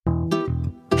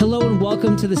Hello and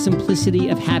welcome to the Simplicity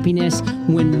of Happiness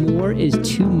When More is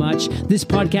Too Much. This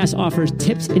podcast offers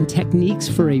tips and techniques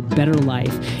for a better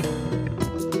life.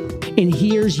 And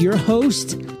here's your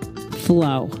host,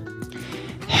 Flo.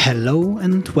 Hello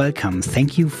and welcome.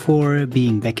 Thank you for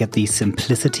being back at the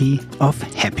Simplicity of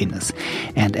Happiness.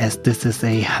 And as this is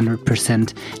a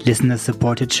 100%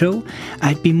 listener-supported show,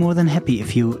 I'd be more than happy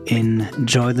if you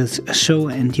enjoy this show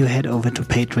and you head over to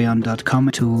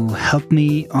patreon.com to help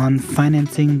me on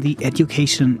financing the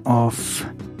education of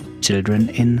children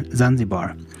in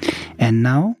Zanzibar. And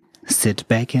now, sit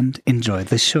back and enjoy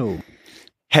the show.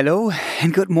 Hello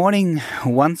and good morning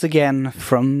once again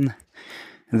from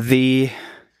the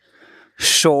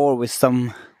shore with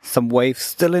some waves,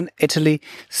 still in Italy,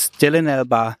 still in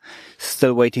Elba,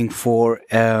 still waiting for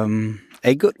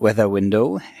a good weather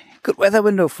window. Good weather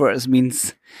window for us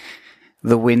means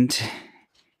the wind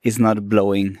is not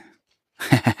blowing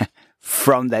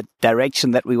from that direction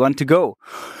that we want to go,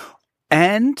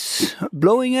 and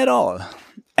blowing at all,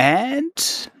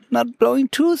 and not blowing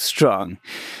too strong.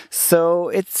 So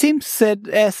it seems that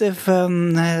as if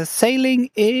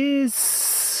sailing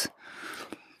is,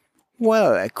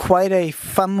 well, quite a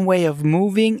fun way of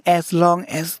moving as long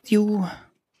as you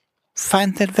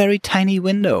find that very tiny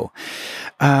window.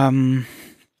 I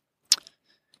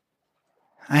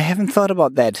haven't thought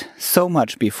about that so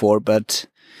much before, but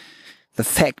the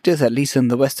fact is, at least in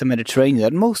the Western Mediterranean,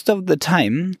 that most of the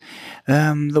time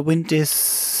the wind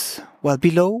is, well,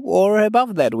 below or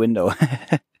above that window.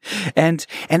 and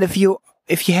if you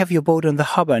have your boat in the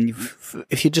harbor and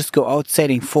if you just go out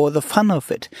sailing for the fun of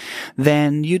it,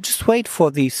 then you just wait for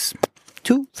these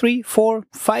 2, 3, 4,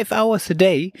 5 hours a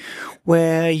day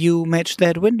where you match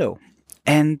that window.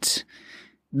 And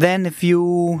then if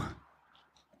you,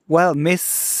 well,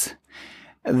 miss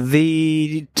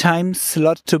the time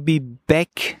slot to be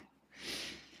back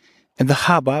in the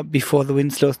harbor before the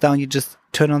wind slows down, you just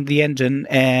turn on the engine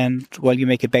and, well, you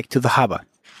make it back to the harbor.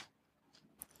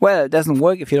 Well, it doesn't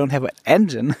work if you don't have an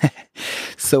engine.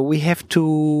 So we have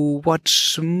to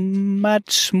watch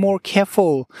much more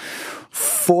careful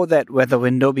for that weather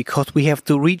window because we have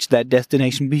to reach that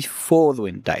destination before the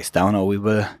wind dies down, or we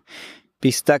will be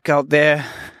stuck out there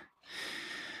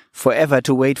forever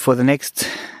to wait for the next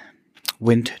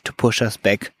wind to push us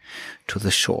back to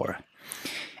the shore.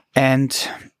 And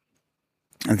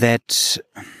that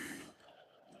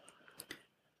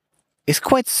is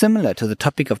quite similar to the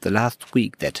topic of the last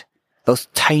week, that those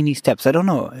tiny steps. I don't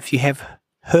know if you have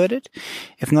heard it.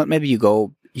 If not, maybe you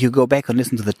go back and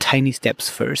listen to the tiny steps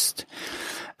first.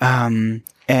 And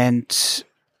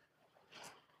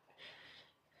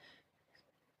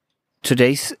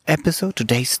today's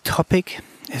topic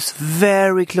is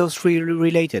very closely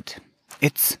related.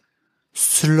 It's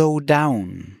slow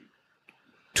down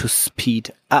to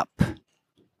speed up.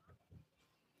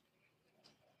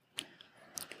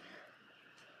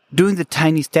 Doing the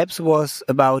tiny steps was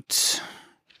about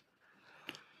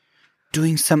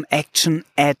doing some action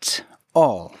at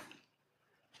all.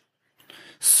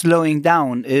 Slowing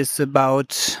down is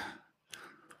about,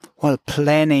 well,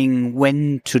 planning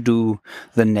when to do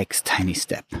the next tiny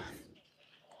step. Well,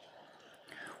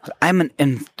 I'm an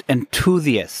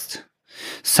enthusiast.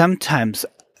 Sometimes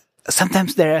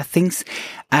there are things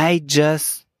I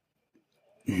just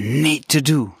need to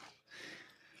do.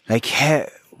 Like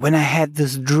when I had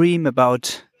this dream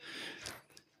about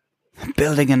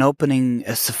building and opening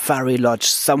a safari lodge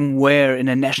somewhere in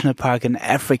a national park in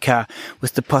Africa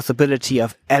with the possibility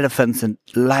of elephants and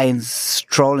lions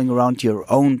strolling around your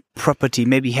own property,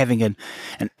 maybe having an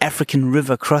African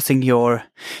river crossing your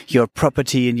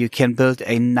property, and you can build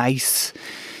a nice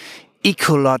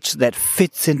eco-lodge that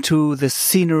fits into the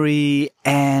scenery,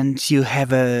 and you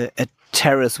have a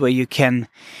terrace where you can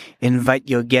invite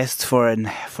your guests for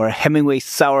a Hemingway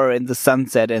sour in the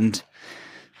sunset and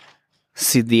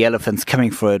see the elephants coming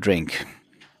for a drink.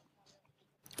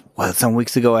 Well, some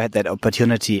weeks ago I had that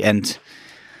opportunity, and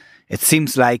it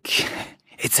seems like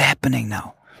it's happening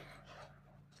now.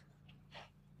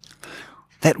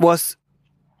 That was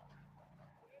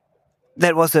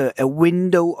a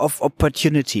window of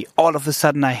opportunity. All of a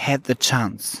sudden I had the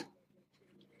chance.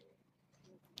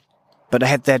 But I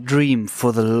had that dream for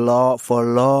a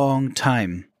long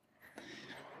time.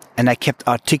 And I kept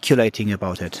articulating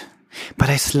about it. But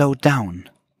I slowed down.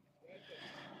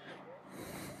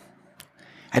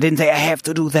 I didn't say I have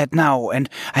to do that now, and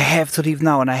I have to leave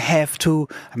now, and I have to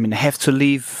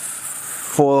leave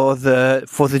for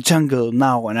the jungle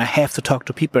now, and I have to talk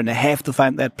to people, and I have to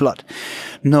find that plot.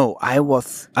 No, I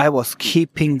was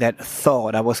keeping that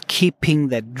thought, I was keeping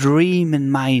that dream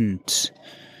in mind.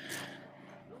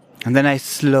 And then I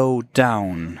slowed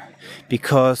down,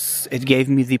 because it gave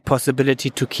me the possibility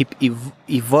to keep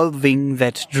evolving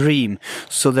that dream,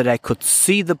 so that I could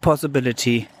see the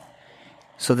possibility,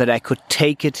 so that I could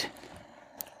take it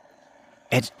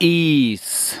at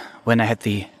ease when I had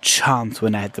the chance,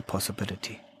 when I had the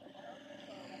possibility.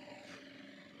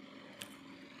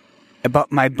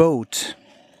 About my boat,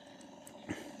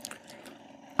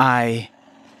 I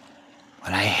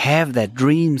have that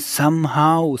dream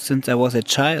somehow since I was a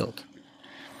child.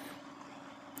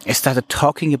 I started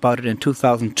talking about it in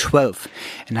 2012,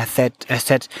 and I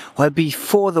said, well,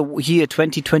 before the year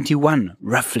 2021,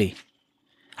 roughly,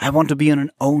 I want to be on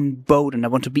an own boat, and I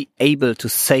want to be able to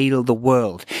sail the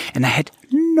world. And I had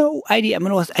no idea.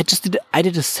 I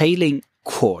did a sailing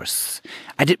course.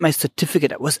 I did my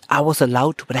certificate. I was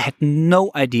allowed to, but I had no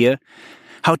idea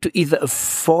how to either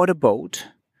afford a boat,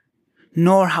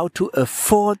 nor how to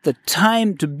afford the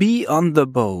time to be on the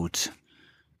boat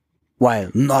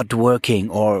while not working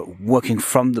or working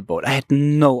from the boat. I had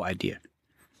no idea.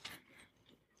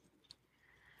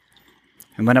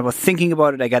 And when I was thinking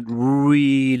about it, I got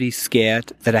really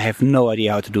scared that I have no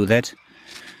idea how to do that.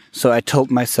 So I told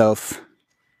myself,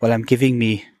 well, I'm giving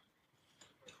me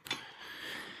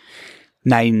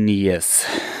 9 years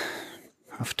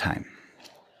of time.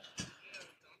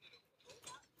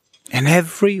 And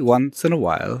every once in a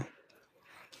while,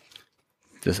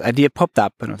 this idea popped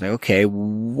up, and I was like, okay,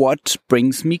 what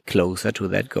brings me closer to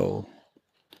that goal?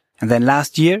 And then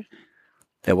last year,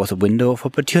 there was a window of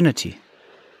opportunity.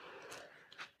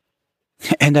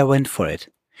 And I went for it,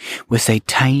 with a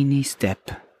tiny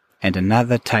step, and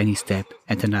another tiny step,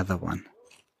 and another one.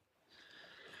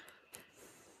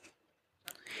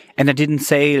 And I didn't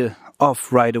sail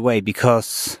off right away,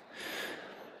 because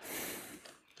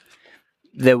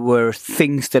there were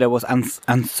things that I was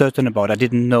uncertain about. I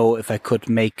didn't know if I could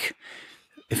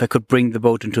bring the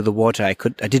boat into the water. I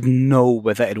didn't know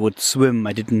whether it would swim.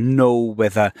 I didn't know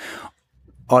whether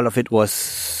all of it was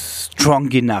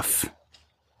strong enough.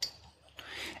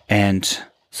 And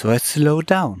so I slowed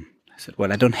down. I said,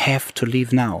 well, I don't have to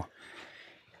leave now.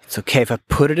 It's okay if I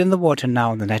put it in the water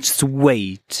now, and then I just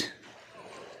wait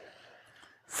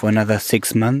for another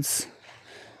 6 months.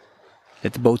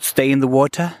 Let the boat stay in the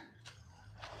water.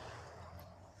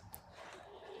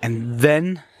 And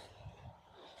then,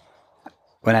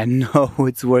 when I know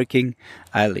it's working,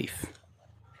 I leave.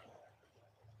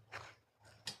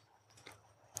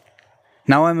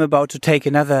 Now I'm about to take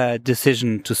another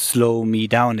decision to slow me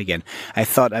down again. I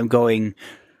thought I'm going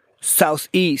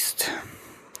southeast.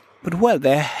 But well,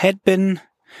 there had been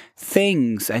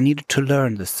things I needed to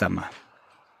learn this summer.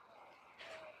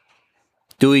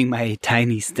 Doing my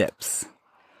tiny steps.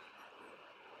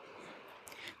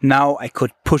 Now I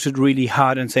could push it really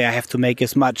hard and say I have to make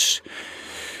as much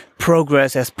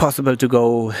progress as possible to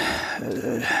go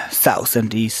south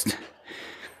and east.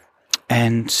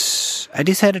 And I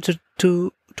decided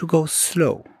to go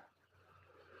slow.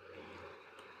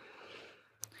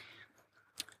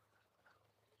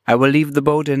 I will leave the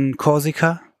boat in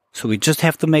Corsica, so we just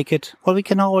have to make it, well, we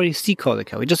can already see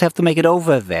Corsica. We just have to make it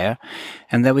over there,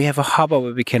 and then we have a harbor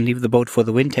where we can leave the boat for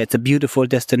the winter. It's a beautiful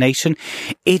destination.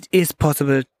 It is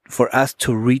possible for us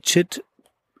to reach it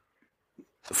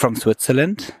from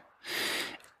Switzerland.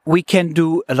 We can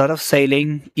do a lot of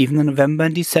sailing, even in November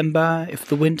and December, if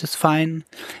the wind is fine.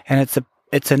 And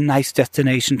it's a nice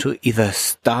destination to either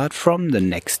start from the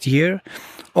next year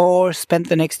or spend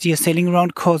the next year sailing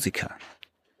around Corsica.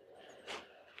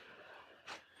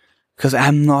 Because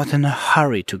I'm not in a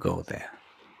hurry to go there.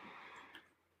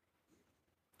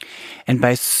 And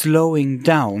by slowing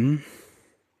down,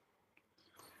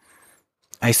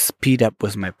 I speed up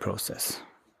with my process.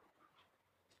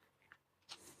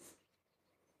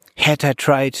 Had I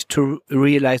tried to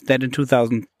realize that in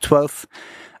 2012,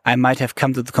 I might have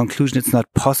come to the conclusion it's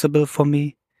not possible for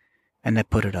me, and I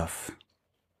put it off.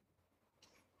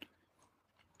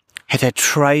 Had I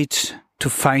tried to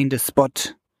find a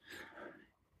spot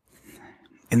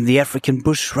in the African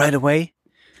bush right away,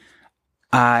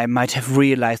 I might have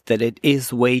realized that it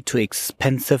is way too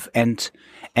expensive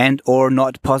and or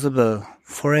not possible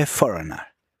for a foreigner.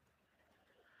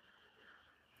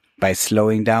 By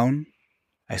slowing down,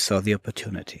 I saw the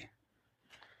opportunity.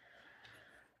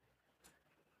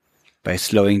 By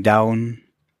slowing down,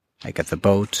 I got the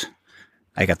boat,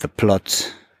 I got the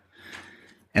plot,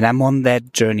 and I'm on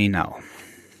that journey now.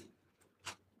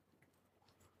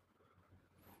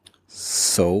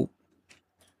 So,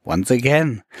 once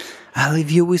again, I'll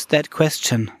leave you with that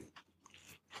question.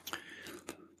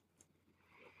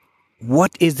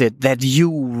 What is it that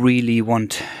you really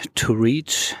want to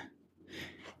reach?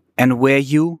 And where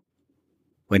you,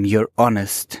 when you're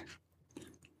honest,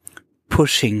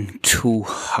 pushing too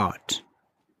hard.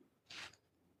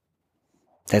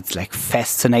 That's like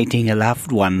fascinating a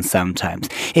loved one sometimes.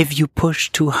 If you push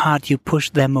too hard, you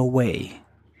push them away.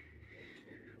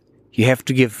 You have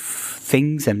to give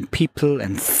things and people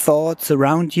and thoughts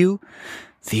around you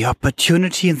the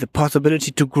opportunity and the possibility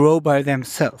to grow by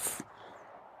themselves.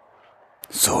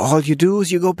 So all you do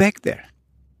is you go back there.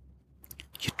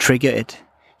 You trigger it,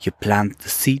 you plant the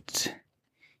seed,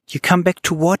 you come back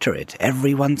to water it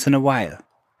every once in a while.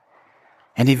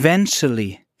 And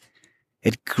eventually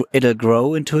it'll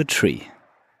grow into a tree.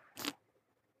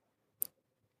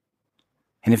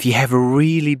 And if you have a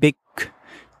really big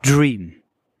dream,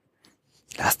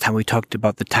 last time we talked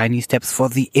about the tiny steps for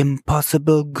the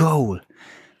impossible goal.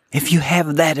 If you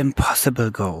have that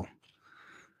impossible goal,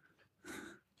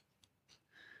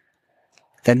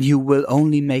 then you will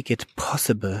only make it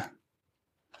possible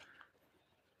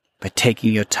by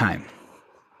taking your time.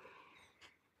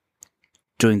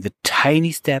 Doing the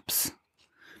tiny steps,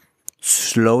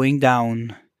 slowing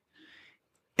down,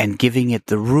 and giving it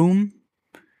the room,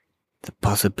 the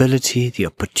possibility, the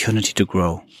opportunity to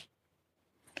grow.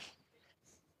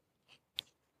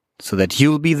 So that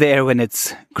you'll be there when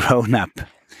it's grown up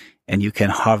and you can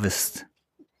harvest.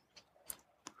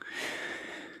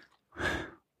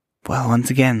 Well,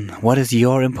 once again, what is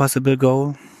your impossible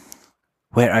goal?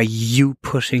 Where are you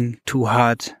pushing too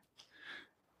hard?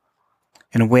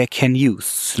 And where can you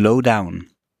slow down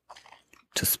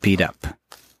to speed up?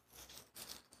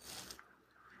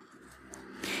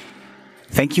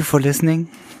 Thank you for listening.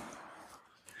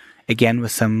 Again,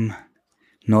 with some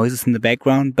noises in the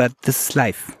background, but this is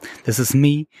life. This is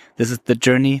me. This is the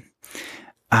journey.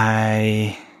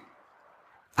 I'll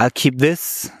keep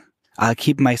this. I'll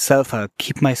keep myself, I'll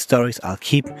keep my stories, I'll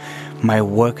keep my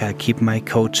work, I'll keep my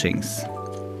coachings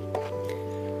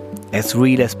as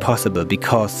real as possible,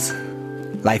 because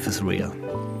life is real.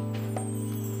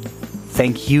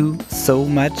 Thank you so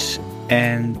much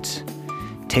and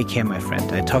take care, my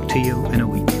friend. I talk to you in a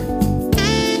week.